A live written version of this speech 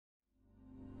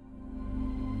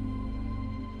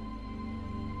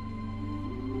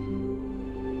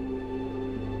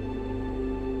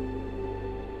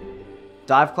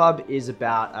Dive Club is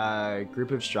about a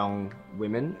group of strong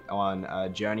women on a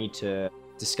journey to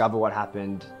discover what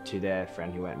happened to their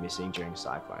friend who went missing during a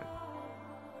cyclone.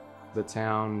 The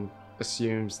town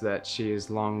assumes that she is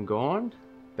long gone.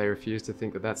 They refuse to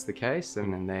think that that's the case,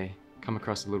 and then they come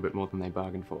across a little bit more than they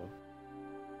bargained for.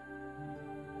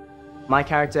 My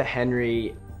character,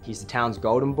 Henry, he's the town's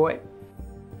golden boy.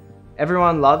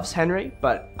 Everyone loves Henry,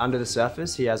 but under the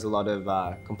surface, he has a lot of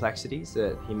complexities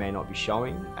that he may not be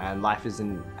showing, and life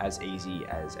isn't as easy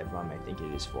as everyone may think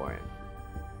it is for him.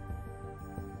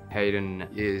 Hayden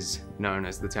is known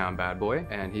as the town bad boy,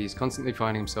 and he's constantly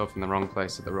finding himself in the wrong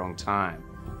place at the wrong time.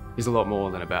 He's a lot more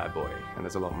than a bad boy, and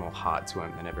there's a lot more heart to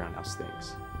him than everyone else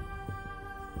thinks.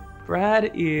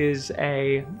 Brad is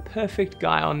a perfect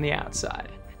guy on the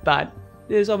outside, but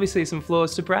there's obviously some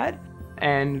flaws to Brad,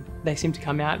 and they seem to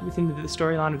come out within the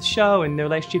storyline of the show and the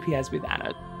relationship he has with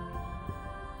Anna.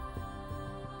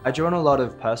 I drew on a lot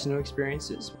of personal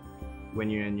experiences.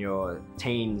 When you're in your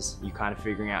teens, you're kind of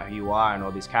figuring out who you are, and all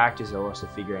these characters are also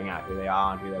figuring out who they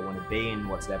are and who they want to be and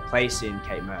what's their place in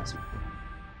Kate Mercer.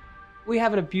 We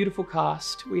have a beautiful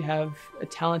cast, we have a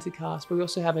talented cast, but we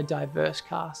also have a diverse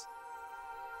cast.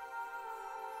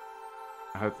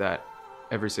 I hope that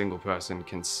every single person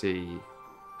can see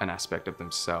an aspect of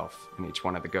themselves in each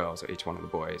one of the girls or each one of the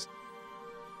boys.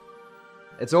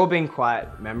 It's all been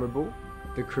quite memorable.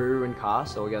 The crew and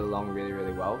cast all get along really,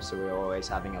 really well, so we're always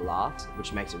having a laugh,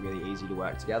 which makes it really easy to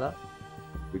work together.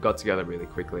 We got together really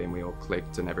quickly and we all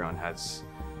clicked, and everyone has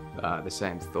the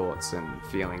same thoughts and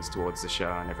feelings towards the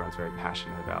show, and everyone's very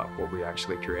passionate about what we're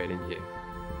actually creating here.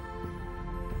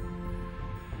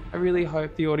 I really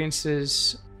hope the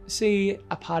audiences see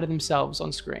a part of themselves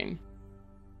on screen.